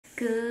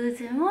Good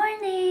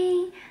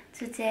morning!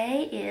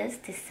 Today is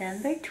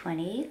December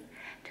 20th,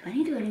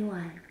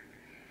 2021.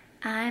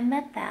 I'm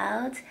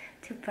about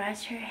to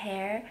brush her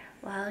hair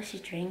while she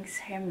drinks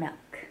her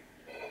milk.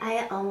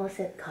 I almost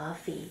said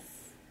coffee.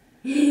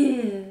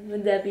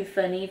 Would that be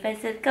funny if I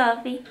said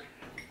coffee?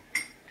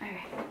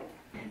 Alright,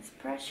 let's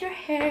brush your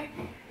hair.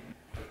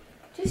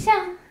 就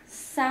像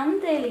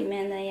Someday 里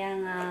面那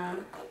样啊，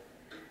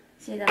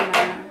记得吗？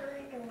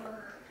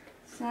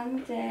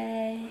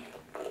 Someday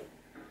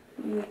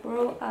you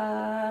grow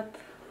up,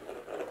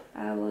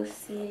 I will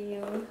see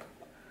you,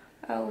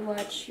 I'll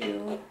watch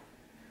you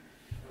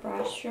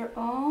brush your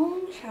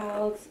own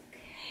child's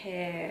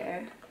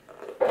hair.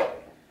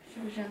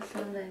 是不是像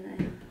Someday 那样？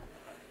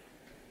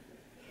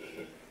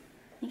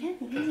你看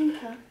镜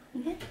头，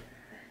你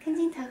看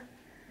镜头。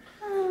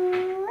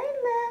Oh, I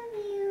love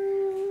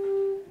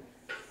you.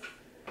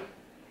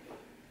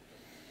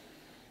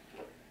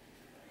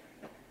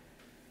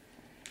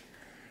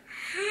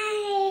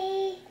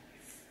 Hi.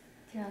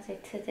 Do you want to say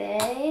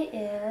today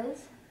is?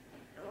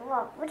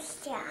 我不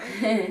想。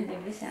你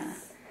不想啊？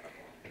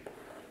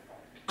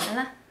好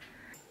了。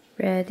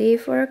Ready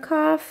for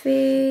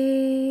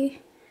coffee.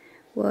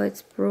 Well,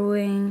 it's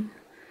brewing,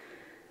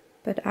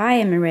 but I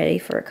am ready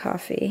for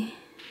coffee.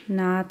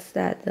 Not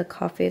that the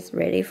coffee is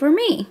ready for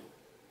me.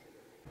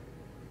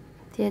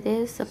 It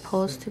is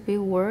supposed to be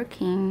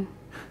working,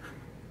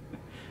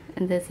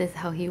 and this is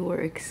how he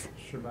works.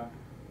 是吧？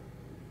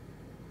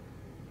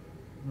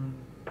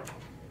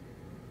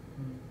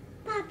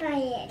爸爸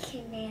也是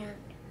那样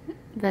的。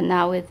 But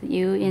not with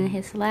you in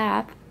his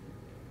lap.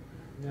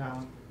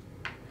 呀，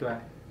对。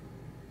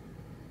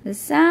 The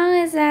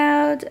sun is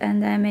out,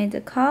 and I made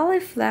the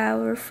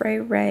cauliflower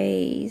fried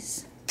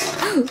rice.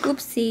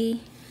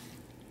 Oopsie.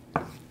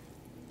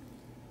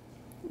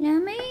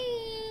 Yummy.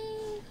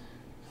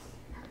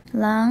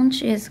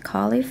 Lunch is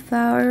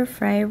cauliflower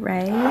fried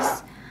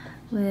rice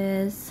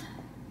with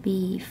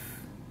beef.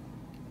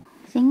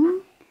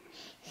 Sing,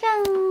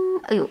 sing.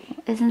 Oh,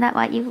 isn't that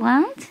what you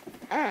want?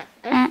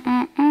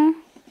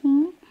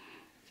 Sing,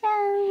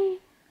 sing.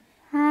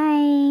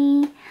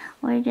 Hi.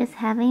 We're just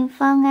having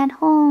fun at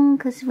home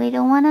because we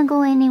don't want to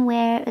go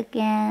anywhere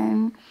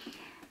again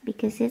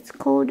because it's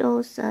cold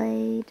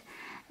outside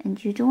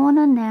and you don't want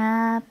to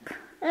nap.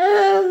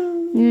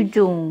 You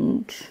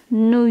don't.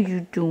 No,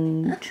 you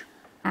don't.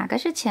 哪个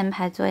是前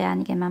排座呀？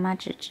你给妈妈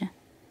指指。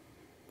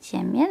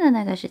前面的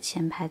那个是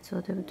前排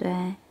座，对不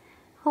对？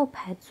后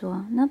排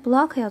座，那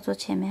Block 要坐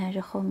前面还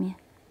是后面？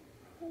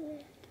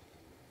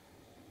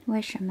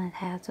为什么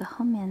他要坐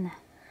后面呢？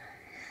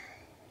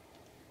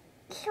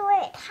因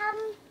为它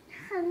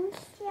很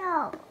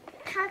小，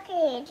它可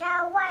以在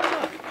外面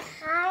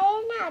开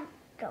那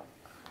种。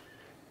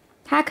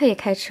他可以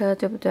开车，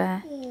对不对？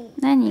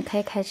那你可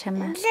以开车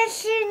吗？这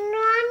是诺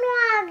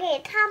诺给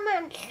他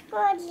们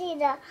设计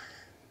的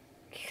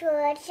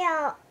车，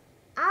叫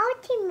奥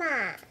提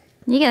玛。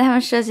你给他们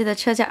设计的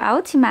车叫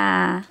奥提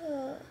玛。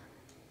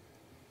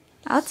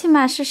奥提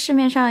玛是市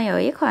面上有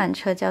一款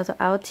车叫做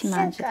奥提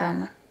玛，知道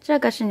吗？这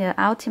个是你的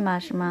奥提玛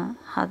是吗？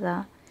好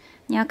的。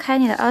你要开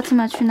你的奥提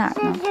玛去哪儿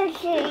呢？这就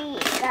是一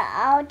个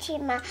奥提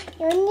玛，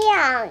有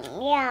两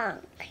辆，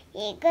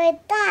一个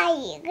大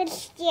一个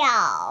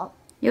小。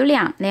有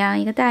两辆，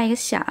一个大一个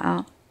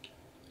小。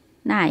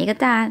哪一个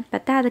大？把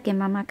大的给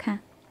妈妈看。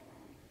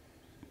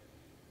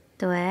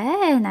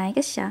对，哪一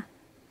个小？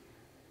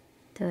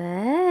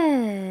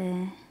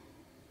对。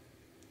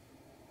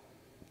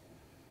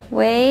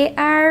We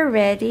are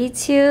ready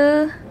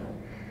to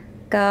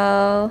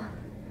go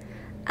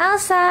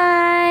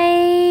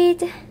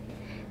outside.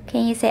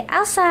 Can you say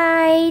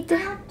outside?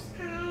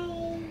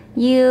 Outside.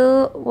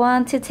 You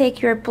want to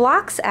take your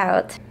blocks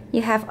out.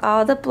 You have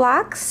all the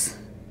blocks?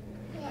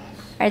 Yes.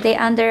 Are they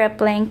under a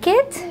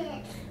blanket?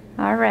 Yes.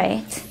 All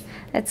right,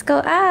 let's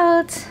go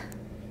out.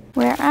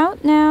 We're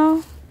out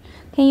now.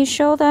 Can you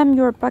show them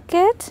your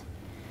bucket?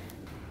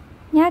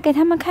 你要给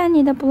他们看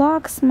你的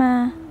blocks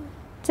吗？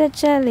在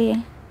这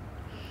里。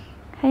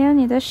还有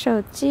你的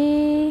手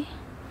机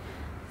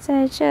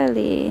在这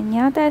里。你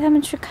要带他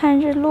们去看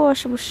日落，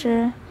是不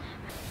是？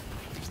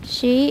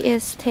 She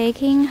is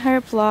taking her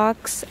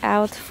blocks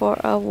out for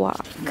a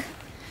walk.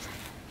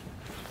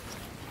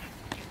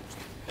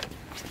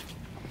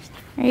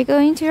 Are you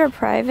going to your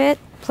private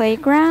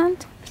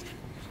playground?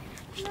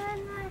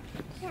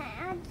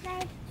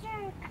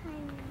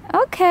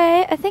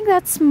 Okay, I think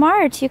that's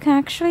smart. You can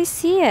actually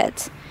see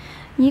it.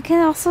 You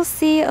can also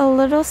see a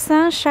little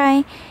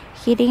sunshine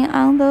hitting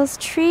on those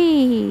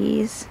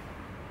trees.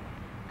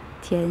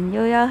 天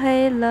又要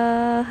黑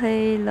了，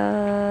黑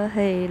了，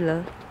黑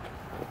了。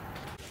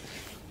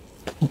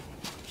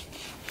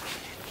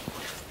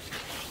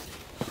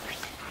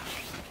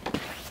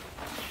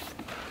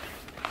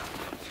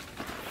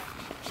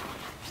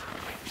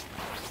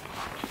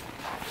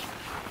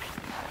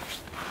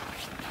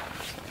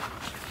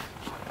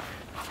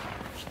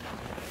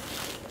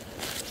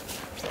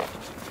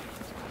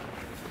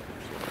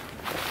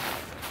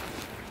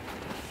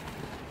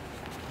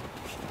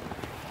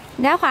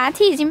你的滑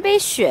梯已经被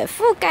雪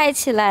覆盖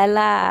起来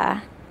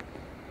了。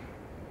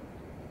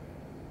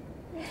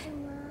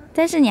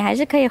但是你还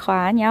是可以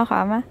滑，你要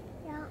滑吗？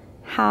要。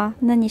好，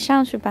那你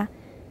上去吧。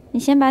你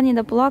先把你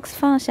的 blocks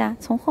放下，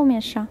从后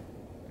面上。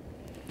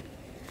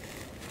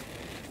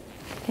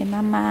给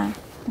妈妈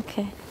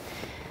 ，OK。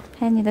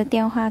还有你的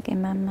电话给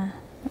妈妈，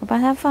我把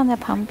它放在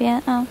旁边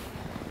啊。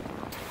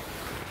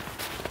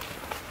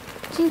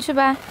进去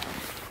吧。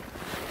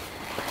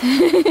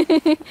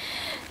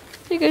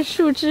这个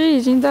树枝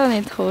已经到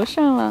你头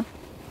上了。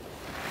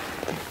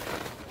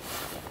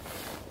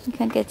You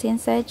can get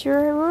inside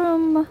your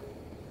room,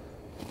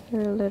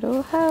 your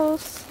little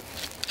house.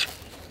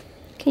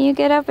 Can you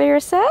get up by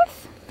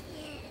yourself?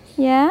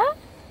 Yeah?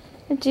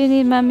 Or do you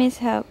need mommy's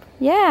help?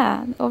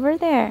 Yeah, over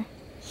there.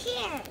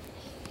 Here.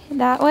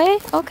 That way?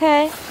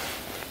 Okay.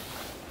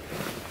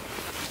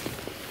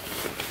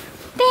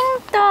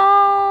 Ding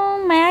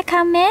dong! May I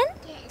come in?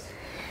 Yes.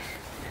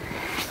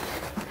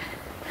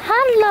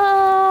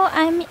 Hello,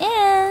 I'm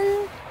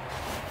in.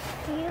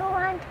 Do you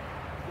want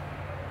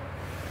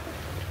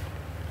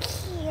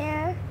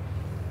here?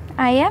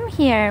 I am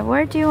here.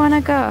 Where do you want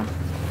to go?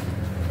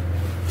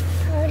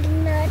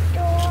 Open the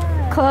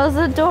door. Close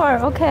the door,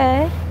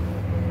 okay.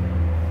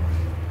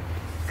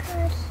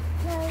 Close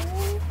the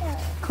window.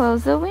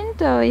 Close the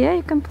window. Yeah,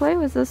 you can play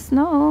with the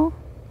snow.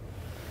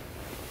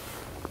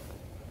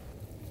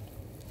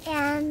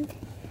 And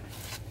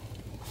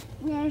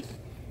there's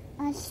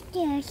a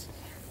stairs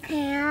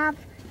climb up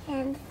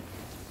and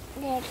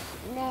there's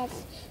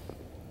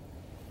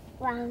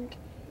round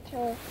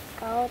to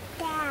go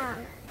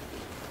down.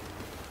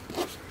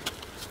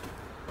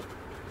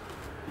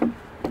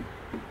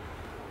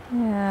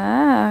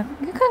 Yeah,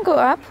 you can go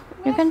up.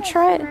 You can This is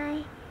try it.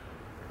 my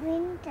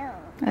window.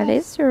 That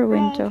is your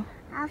window.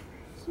 Of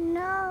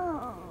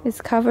snow. It's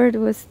covered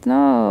with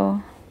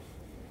snow.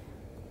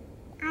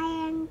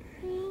 I am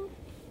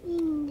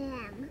cleaning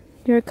them.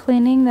 You're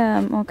cleaning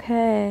them,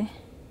 okay.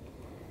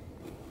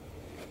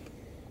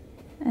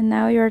 And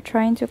now you're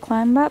trying to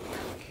climb up.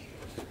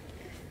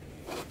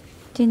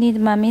 Do you need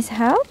mommy's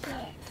help?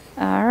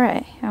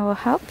 Alright, I will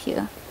help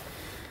you.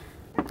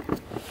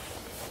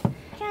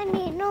 让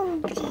你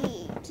弄鼻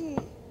子。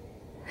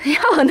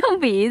要我弄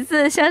鼻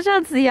子，像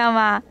上次一样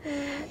吗？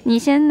你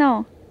先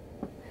弄。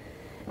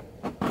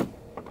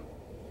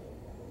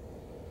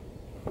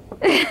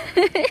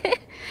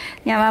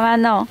你让妈妈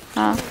弄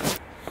啊。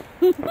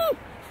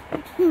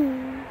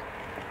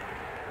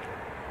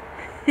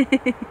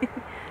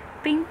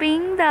冰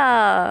冰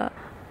的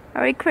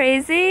 ，Are we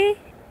crazy？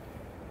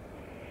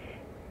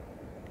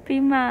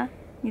 冰吗？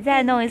你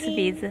再弄一次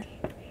鼻子。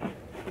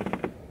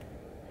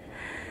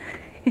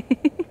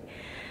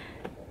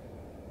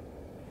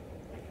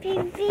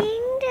冰冰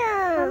的。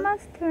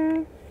Mama's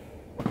turn.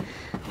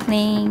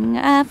 Clean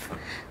up,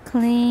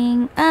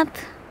 clean up.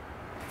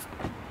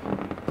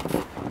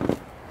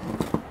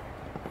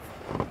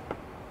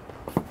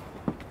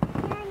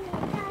 那你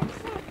到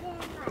这边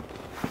吧。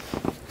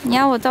你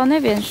要我到那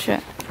边去？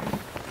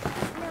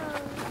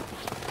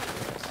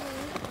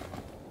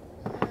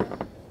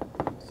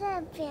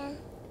这边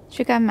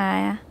去干嘛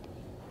呀？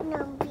弄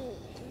鼻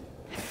子。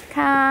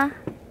看啊，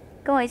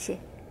跟我一起。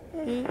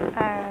1、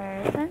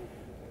2、3。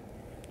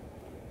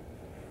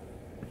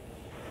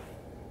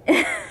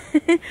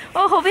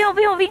哦，好冰，好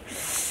冰，好冰，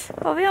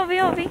好冰，好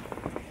冰，好冰！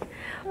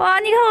哇，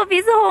你看我鼻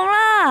子红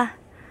了，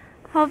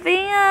好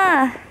冰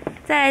啊！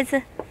再来一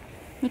次，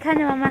你看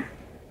着妈妈。啊，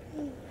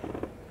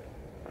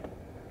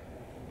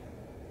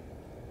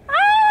好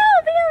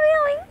冰，好冰，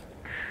好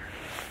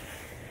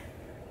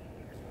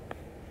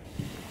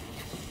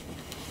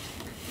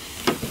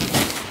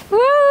冰！呜，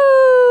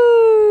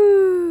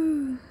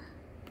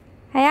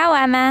还要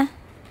玩吗？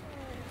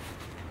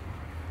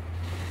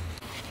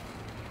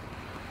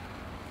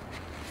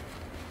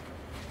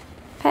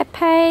拍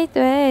拍，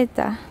对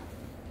的。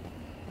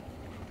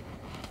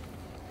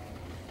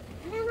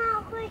那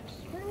个会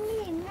从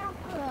你那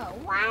个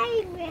外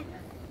面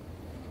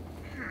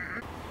爬。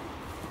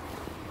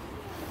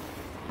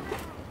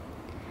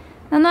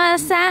暖暖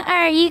，3、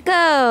2、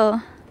1，Go！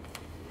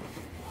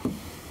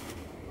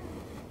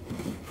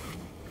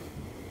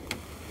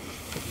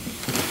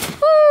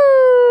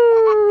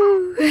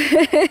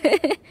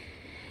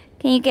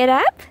 Can you get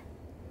up？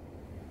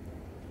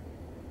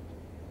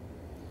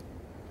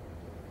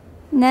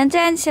 你能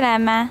站起来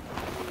吗？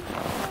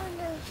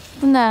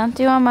不能。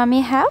Do you want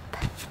mommy help？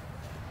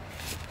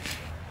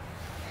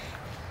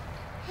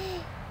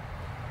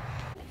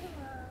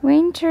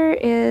 Winter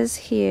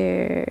is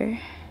here.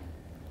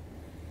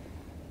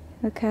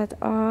 Look at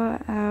all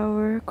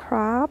our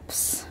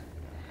crops.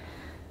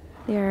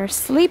 They are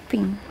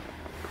sleeping.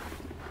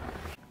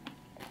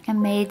 I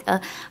made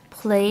a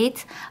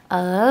plate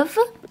of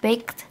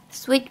baked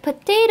sweet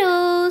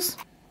potatoes.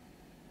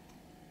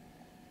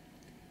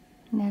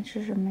 你要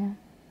吃什么呀？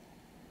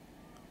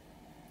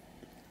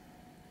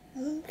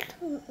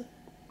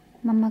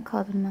妈妈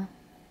烤的吗？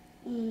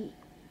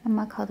妈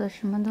妈烤的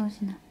什么东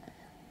西呢？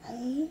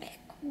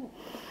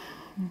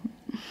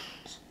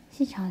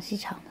细长细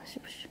长的，是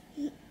不是？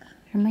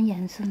什么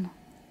颜色呢？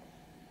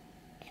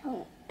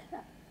红的。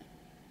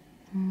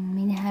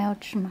明天还要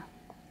吃吗？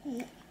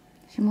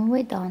什么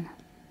味道呢？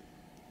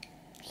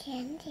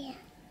甜甜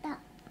的。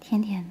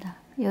甜甜的，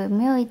有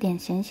没有一点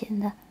咸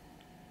咸的？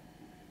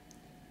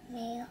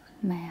没有。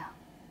没有。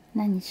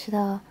那你吃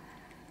到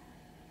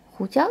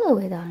胡椒的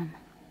味道了吗？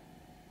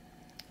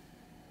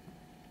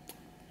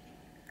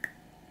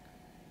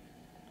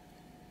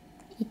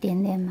一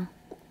点点吗？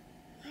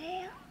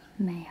没有。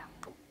没有。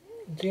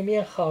你这个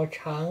面好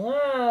长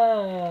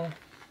啊！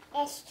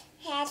 It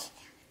has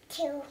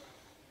two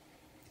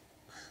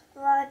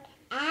words.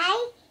 I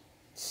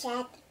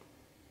sat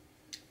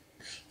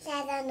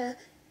on the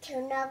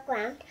tuna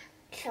ground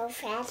so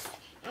fast,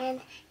 and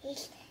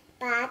his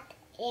butt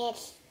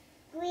is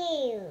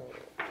grew.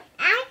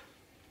 I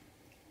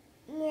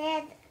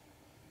made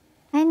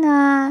艾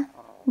诺，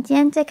你今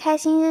天最开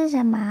心是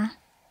什么？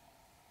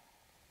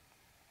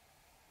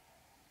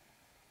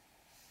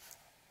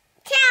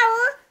跳舞。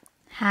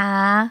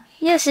好，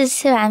又是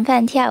吃完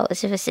饭跳舞，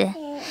是不是？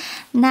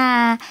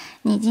那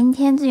你今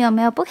天有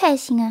没有不开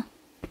心啊？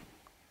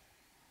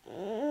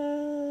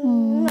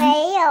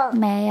没有。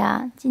没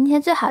有。今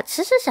天最好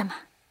吃是什么？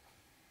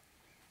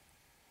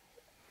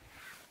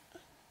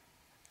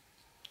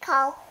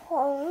烤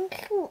红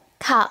薯。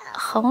烤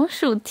红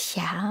薯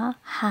条。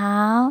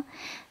好，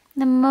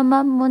那妈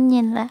妈摸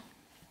你了。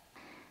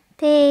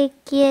Te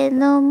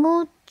quiero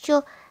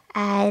mucho,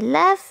 I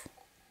love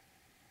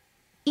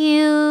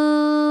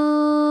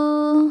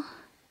you.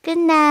 Good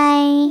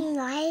night.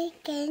 来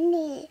给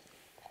你。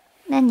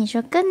那你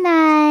说 Good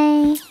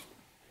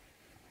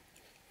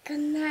night。Good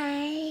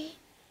night.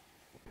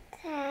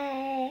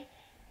 太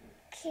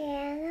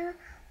甜了，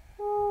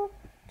不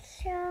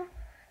求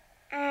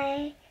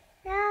I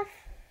love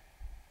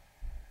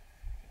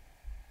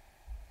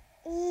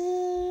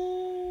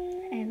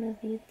you. I love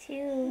you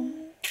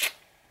too.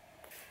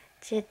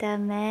 知道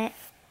没？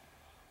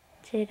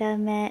知道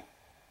没？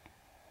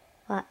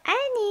我爱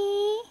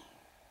你。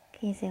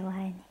可以说我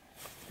爱你。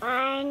我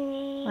爱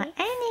你。我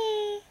爱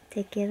你。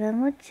Te quiero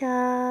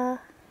mucho.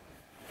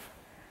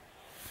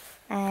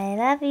 I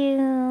love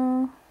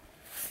you.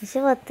 你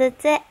是我的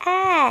最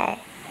爱。